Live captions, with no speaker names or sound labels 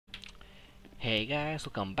Hey guys,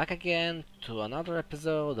 welcome back again to another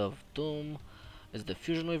episode of Doom. It's the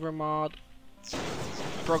Fusion Weaver mod,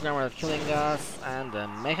 programmer killing us, and the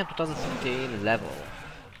Mayhem 2015 level.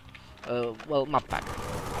 Well, map pack.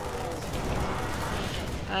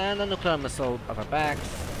 And a nuclear missile at our backs.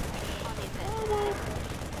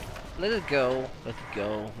 Let it go, let it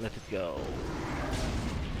go, let it go.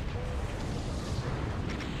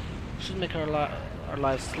 Should make our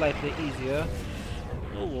lives slightly easier.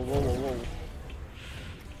 Whoa, whoa, whoa, whoa, whoa.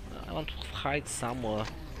 I want to hide somewhere.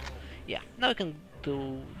 Yeah, now we can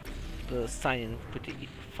do the sign-in pretty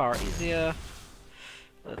far easier.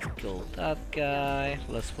 Let's kill that guy.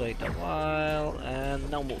 Let's wait a while and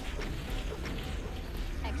now move.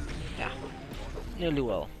 Yeah, nearly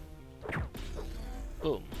well.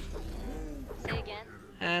 Boom. Say again.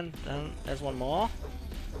 And then there's one more.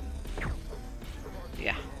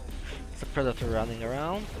 Yeah, it's a predator running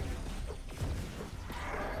around.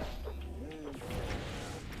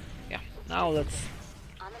 Yeah, now let's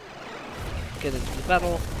get into the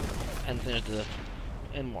battle and finish the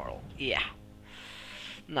immoral. Yeah.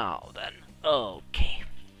 Now then, okay.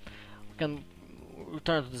 We can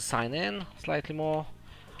return to the sign-in slightly more.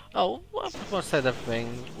 Oh, well, I pretty much said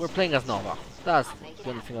everything. We're playing as Nova. That's the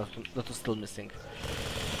only thing that is still missing.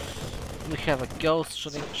 We have a ghost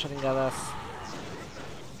shooting at us.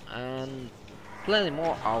 And plenty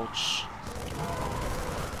more ouch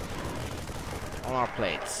on our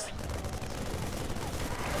plates.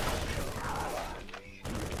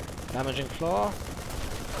 Damaging floor.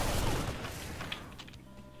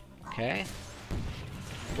 Okay.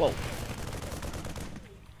 Whoa.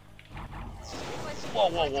 Whoa,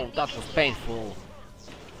 whoa, whoa, that was painful.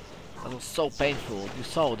 That was so painful. You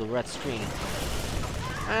saw the red screen.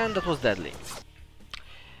 And that was deadly.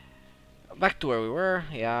 Back to where we were,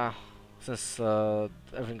 yeah. Since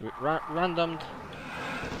everything randomed,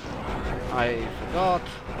 I forgot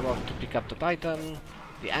about to pick up the Titan,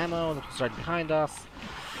 the ammo that was right behind us.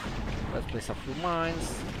 Let's place a few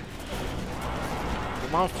mines. The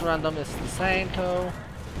monster random is the same though.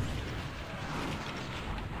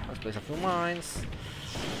 Let's place a few mines.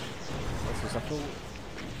 Let's place a few...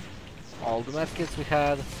 all the medkits we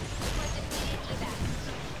had.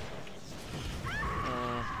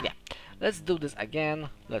 Yeah. Let's do this again.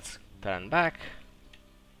 Let's turn back.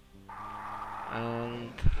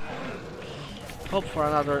 And... hope for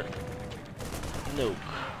another nuke.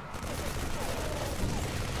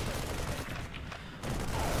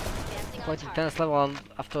 Quite intense level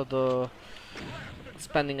after the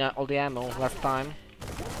spending all the ammo last time.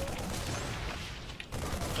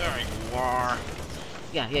 There you are.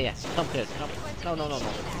 Yeah. Come here. Come. No. I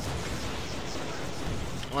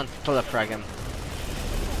want to telefrag him.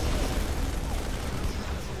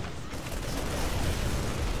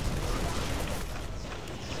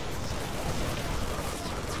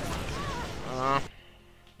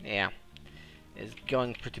 Yeah. It's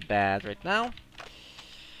going pretty bad right now.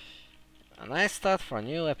 A nice start for a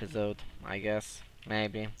new episode, I guess.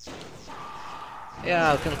 Maybe.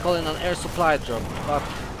 Yeah, we can call in an air supply drop, but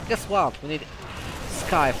guess what? We need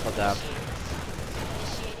sky for that.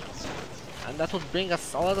 And that would bring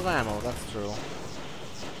us a lot of ammo, that's true.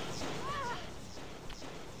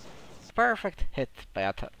 Perfect hit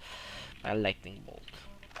by a lightning bolt.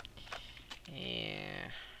 Yeah.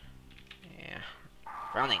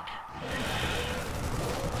 Running.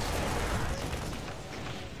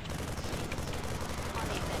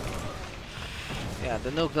 Yeah,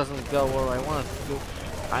 the nuke doesn't go where I want it to go.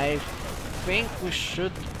 I think we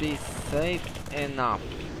should be safe enough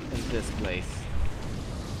in this place.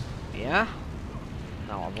 Yeah?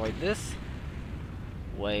 Now avoid this.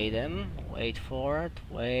 Wait for it.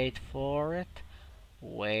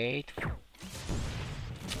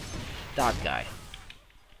 That guy.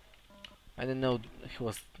 I didn't know he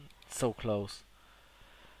was so close.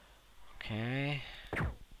 Okay.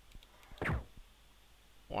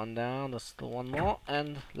 One down, there's still one more,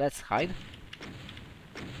 and let's hide.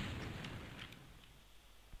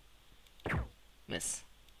 Miss.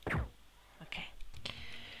 Okay.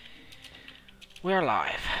 We're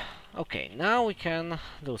alive. Okay, now we can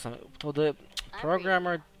do something. So the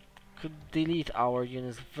programmer could delete our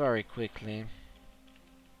units very quickly.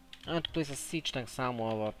 I want to place a siege tank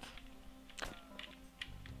somewhere, but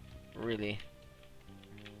really,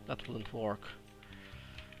 that wouldn't work.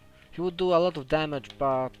 He would do a lot of damage,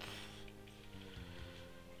 but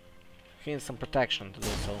he needs some protection to do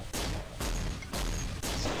so.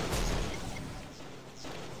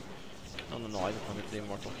 No, I don't want the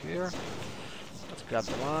immortal here. Let's grab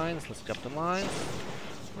the mines,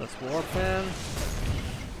 let's warp in.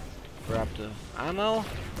 Grab the ammo.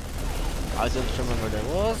 I don't remember there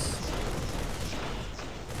was.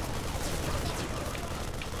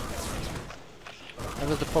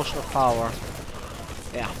 with the potion of power.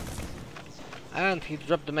 Yeah. And he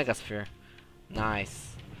dropped the Megasphere.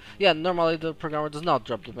 Nice. Yeah, normally the programmer does not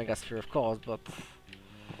drop the Megasphere, of course, but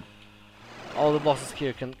all the bosses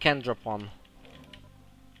here can drop one.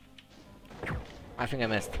 I think I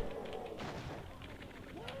missed.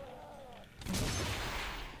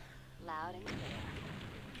 Loud and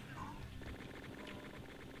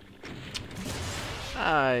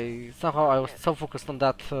clear. Somehow I was so focused on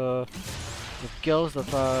that the girls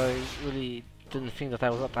that I really didn't think that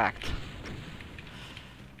I was attacked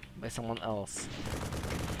by someone else.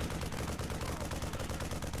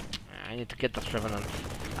 I need to get that Revenant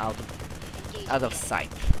out of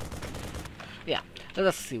sight. Yeah, let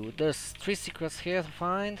us see. There's 3 secrets here to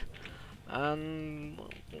find, and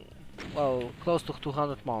well, close to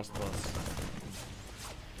 200 monsters.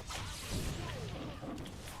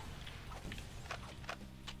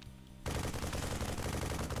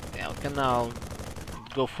 Yeah, we can now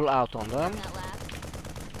go full out on them. That last.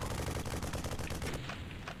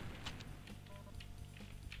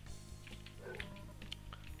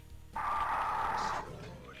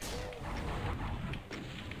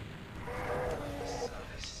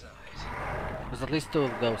 There's at least 2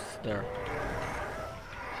 of ghosts there.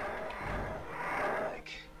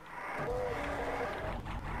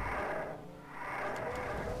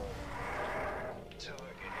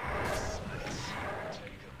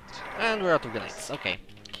 And we're out of grenades, okay.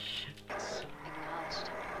 Acknowledged.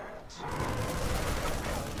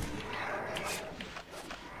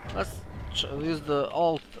 Let's use the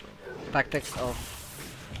old tactics of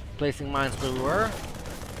placing mines where we were.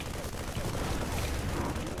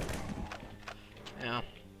 Yeah.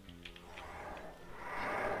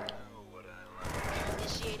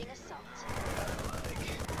 Initiating assault.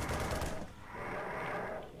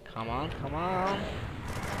 Come on, come on.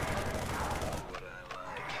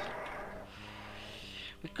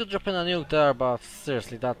 We could drop in a nuke there, but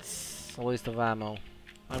seriously, that's a waste of ammo.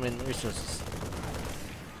 I mean, resources.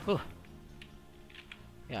 Whew.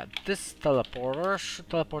 Yeah, this teleporter should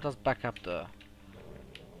teleport us back up there.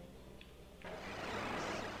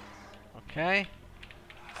 Okay.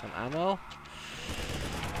 Some ammo.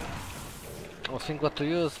 I was thinking what to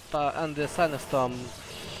use, and the Silent Storm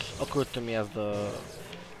occurred to me as the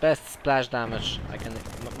best splash damage I can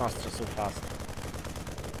master so fast.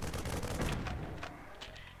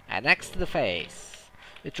 And next to the face.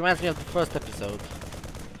 It reminds me of the first episode.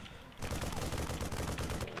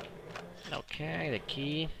 Okay, the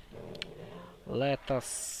key. Let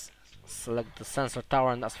us select the sensor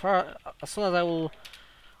tower, and as soon as I will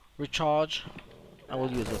recharge, I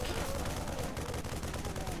will use it.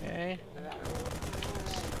 Okay.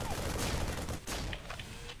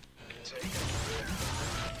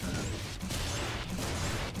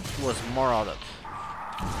 It was more of it.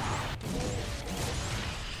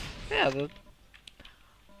 Yeah,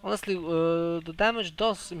 honestly, the damage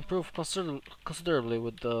does improve considerably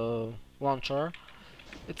with the launcher.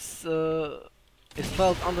 It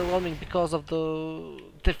felt underwhelming because of the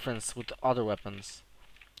difference with other weapons,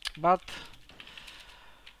 but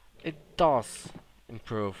it does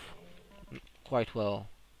improve quite well.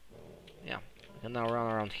 Yeah, we can now run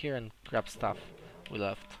around here and grab stuff we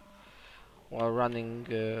left while running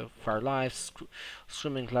for our lives,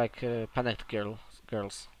 screaming like panicked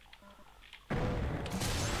girls.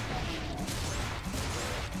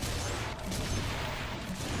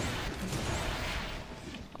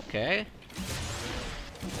 Okay.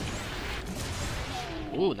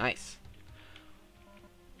 Ooh, nice.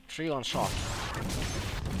 3 on shot.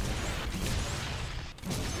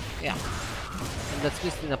 Yeah. And that's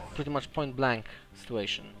missed in a pretty much point blank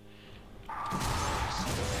situation.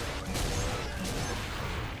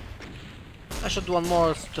 I should do one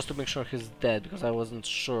more just to make sure he's dead, because I wasn't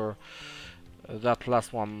sure that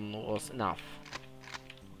last one was enough.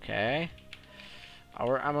 Okay.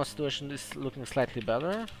 Our ammo situation is looking slightly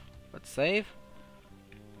better. Let's save.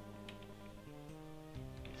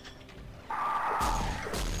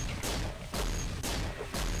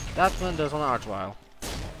 That one, there's one archvile.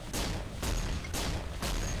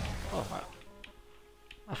 Oh wow.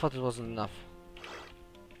 I thought it wasn't enough.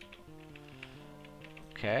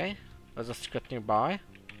 Okay. There's a secret nearby.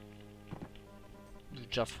 It's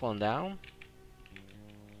just fallen down.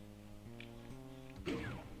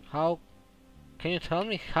 How? Can you tell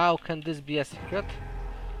me how can this be a secret?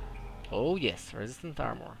 Oh yes, resistant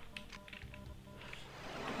armor.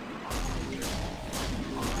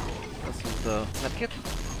 Let's use the medkit.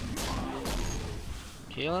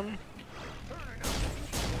 Kill him.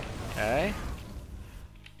 Okay.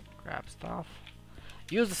 Grab stuff.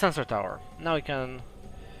 Use the sensor tower. Now we can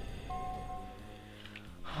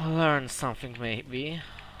learn something maybe.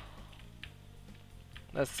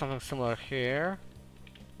 There's something similar here.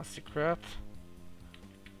 A secret.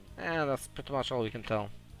 And that's pretty much all we can tell.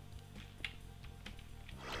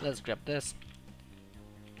 Let's grab this.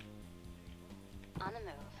 On the move.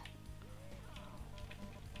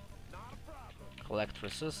 Collect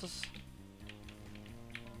resources.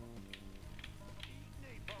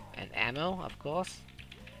 And ammo, of course.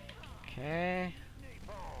 Okay.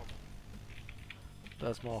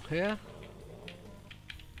 There's more here.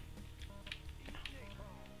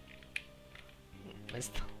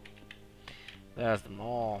 Missed. There's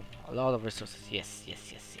more. A lot of resources. Yes,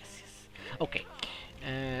 yes, yes, yes, yes. Okay.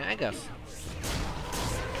 I guess.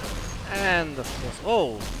 And of course.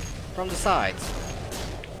 Oh! From the sides.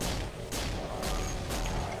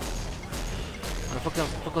 I'm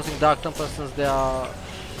focusing Dark Temple since they are.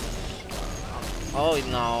 Oh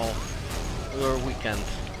no. We were weakened.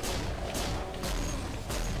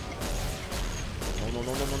 No, no,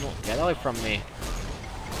 no, no, no, no. Get away from me.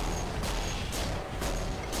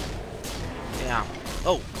 Yeah.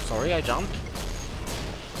 Oh, sorry, I jumped.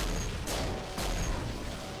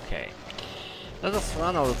 Okay. Let us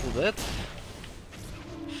run a little bit.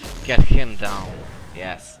 Get him down.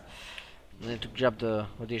 Yes. We need to grab the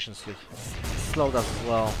radiation suit. Slow us as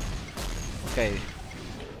well. Okay.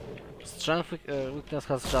 Strength weakness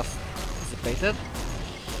has just dissipated.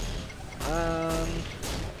 And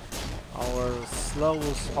our slow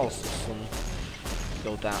will also soon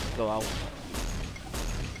go out.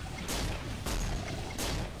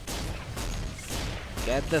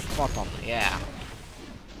 Get this button, yeah.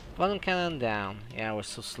 Button cannon down. Yeah, we're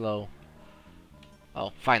so slow.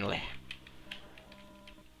 Oh, finally.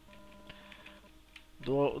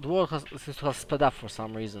 The world seems to have sped up for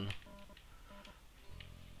some reason.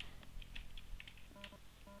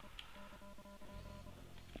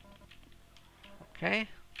 Okay,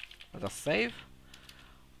 let us save.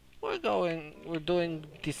 We're doing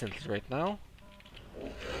decently right now.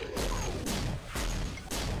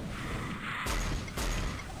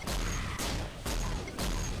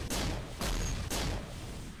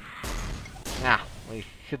 Ah, we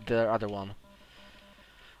hit the other one.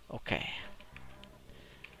 Okay.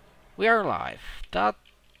 We are alive.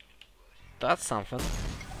 That's something.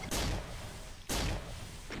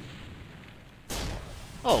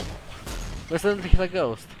 Oh, we suddenly hit a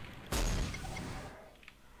ghost.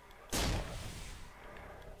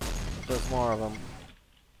 There's more of them.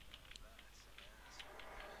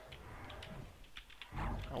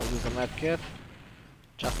 I will use a medkit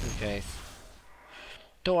just in case.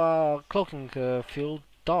 Though a cloaking field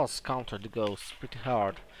does counter the ghosts pretty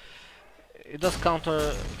hard. It does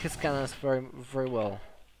counter his cannons very, very well.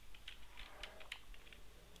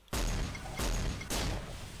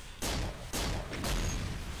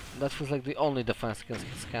 That feels like the only defense against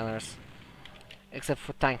his scanners, except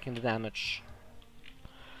for tanking the damage.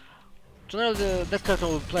 Generally, that character I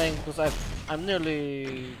will be playing because I'm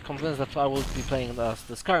nearly convinced that I will be playing as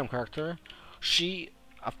the Skyrim character. She,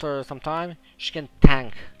 after some time, she can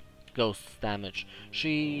tank ghost damage.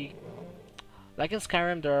 She, like in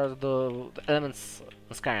Skyrim, there are the elements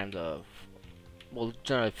in Skyrim, well,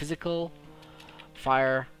 generally physical,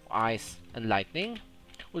 fire, ice, and lightning,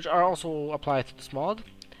 which are also applied to this mod.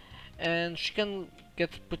 And she can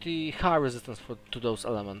get pretty high resistance to those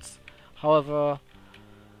elements. However,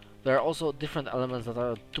 there are also different elements that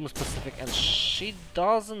are Doom specific, and she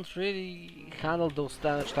doesn't really handle those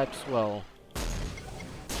damage types well.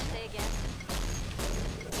 Say again.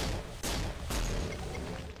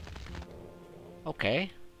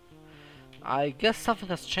 Okay. I guess something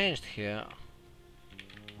has changed here.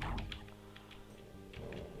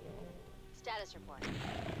 Status report.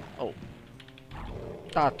 Oh.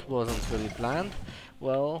 That wasn't really planned.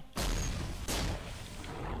 Well,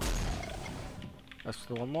 let's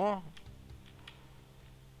do one more.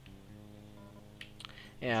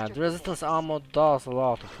 Yeah, the resistance armor does a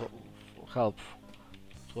lot of help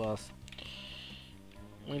to us.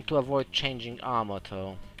 We need to avoid changing armor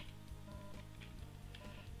though.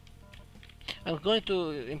 I'm going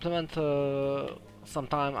to implement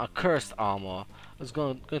sometime a cursed armor. It's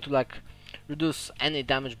going to like reduce any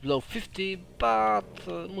damage below 50, but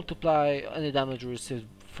multiply any damage received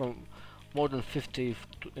from more than 50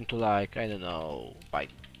 into like, I don't know, by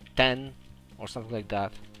 10 or something like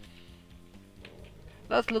that.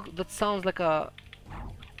 That sounds like a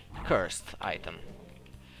cursed item.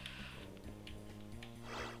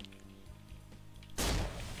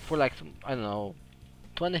 For like, I don't know,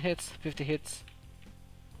 20 hits, 50 hits.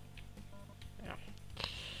 Yeah.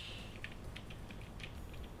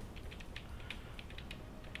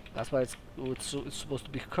 That's why it's supposed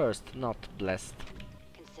to be cursed, not blessed.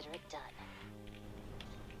 Consider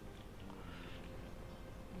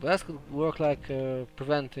Glass could work like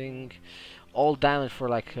preventing all damage for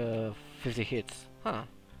like 50 hits. Huh.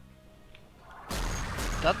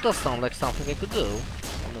 That does sound like something I could do,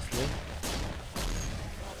 honestly.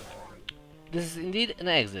 This is indeed an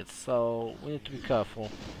exit, so we need to be careful.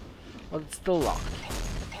 But it's still locked.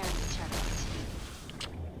 Preparing to terminate.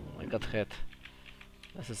 I got hit.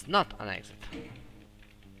 This is not an exit.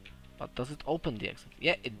 But does it open the exit?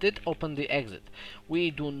 Yeah, it did open the exit.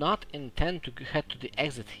 We do not intend to head to the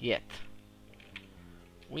exit yet.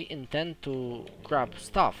 We intend to grab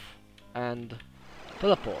stuff and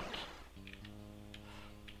teleport.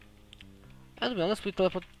 And to be honest, we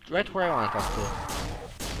teleport right where I want us to.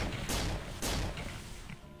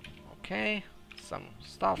 Okay, some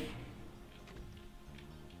stuff.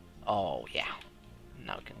 Oh yeah.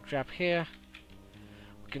 Now we can grab here.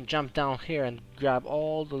 We can jump down here and grab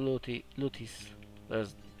all the looties.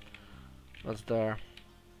 That's there.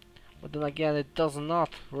 But then again, it does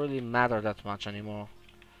not really matter that much anymore.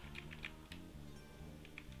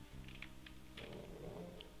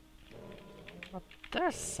 But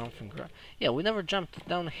there's something. Yeah, we never jumped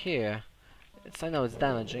down here. I know it's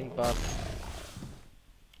damaging, but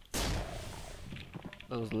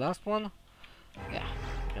that was the last one. Yeah,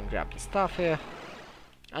 we can grab the stuff here.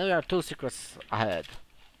 And we are 2 secrets ahead.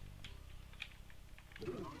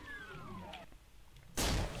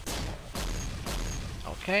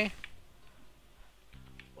 Okay.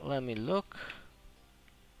 Let me look.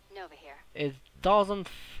 Nova here. It doesn't.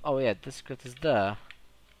 Oh yeah, the secret is there.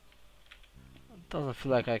 It doesn't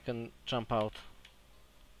feel like I can jump out.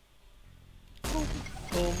 Boom,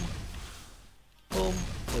 boom, boom,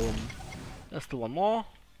 boom. There's still one more.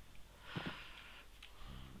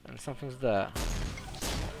 And something's there.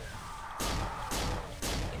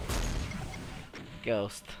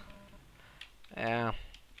 Ghost. Yeah.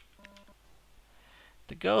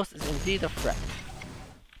 The ghost is indeed a threat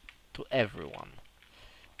to everyone.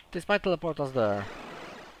 This might teleport us there.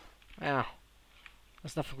 Yeah.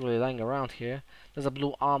 There's nothing really lying around here. There's a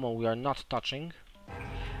blue armor we are not touching.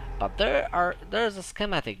 But there's a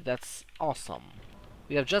schematic that's awesome.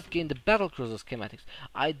 We have just gained the battlecruiser schematics.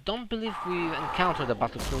 I don't believe we've encountered a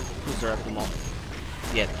battlecruiser at the moment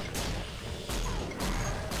yet.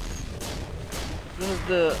 This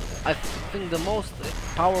is I think the most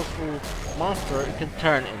powerful monster you can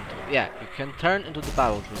turn into. Yeah, you can turn into the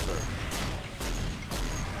battlecruiser.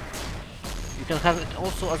 You can have it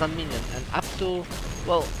also as a minion, and up to,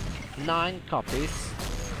 well, 9 copies.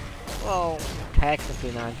 Well,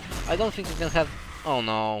 technically 9. I don't think you can have. Oh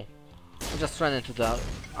no, we just ran into the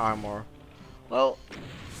armor. Well,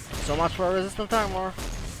 so much for resistant armor.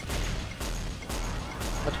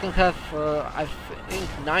 But you can have, I think,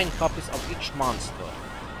 9 copies of each monster.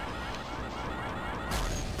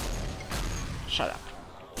 Shut up.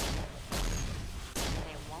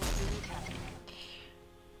 They won't see me coming.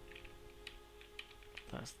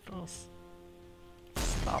 There's those.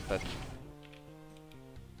 Stop it.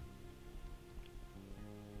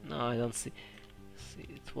 No, I don't see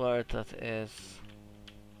it where that is.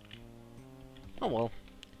 Oh well.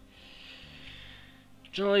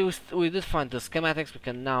 Generally, we did find the schematics. We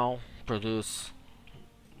can now produce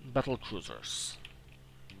battle cruisers.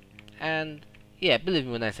 And yeah, believe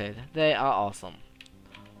me when I say it, they are awesome.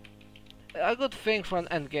 A good thing for an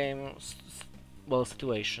endgame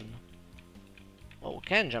situation. Oh, we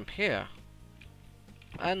can jump here.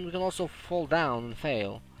 And we can also fall down and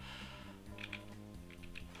fail.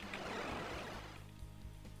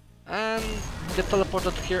 And get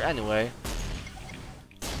teleported here anyway.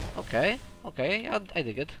 Okay, okay, I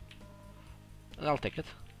dig it. And I'll take it.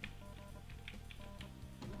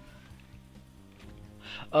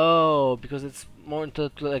 Oh, because it's more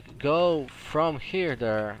into like go from here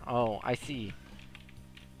there. Oh, I see.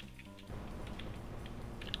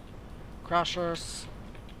 Crushers.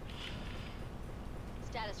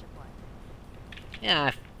 Status report. Yeah,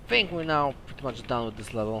 I think we're now pretty much done with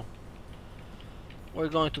this level. We're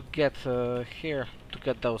going to get here to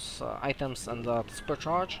get those items and the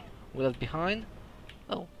supercharge we left behind.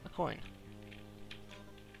 Oh, a coin.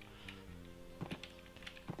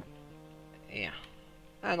 Yeah.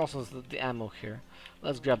 And also the ammo here.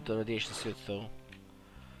 Let's grab the radiation suit though.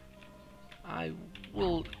 I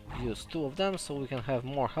will use 2 of them so we can have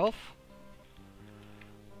more health.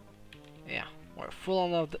 Yeah, we're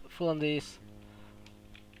full on these.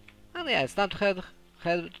 And yeah, it's time to head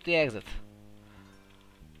to the exit.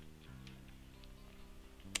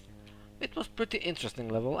 It was pretty interesting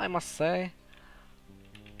level, I must say.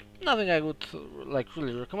 Nothing I would like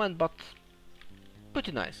really recommend, but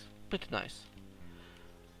pretty nice, pretty nice.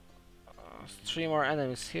 3 more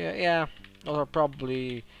enemies here. Yeah, those are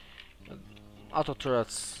probably auto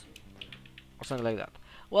turrets or something like that.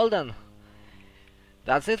 Well then,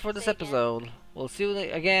 that's it for this Say again. episode. We'll see you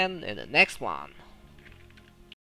again in the next one.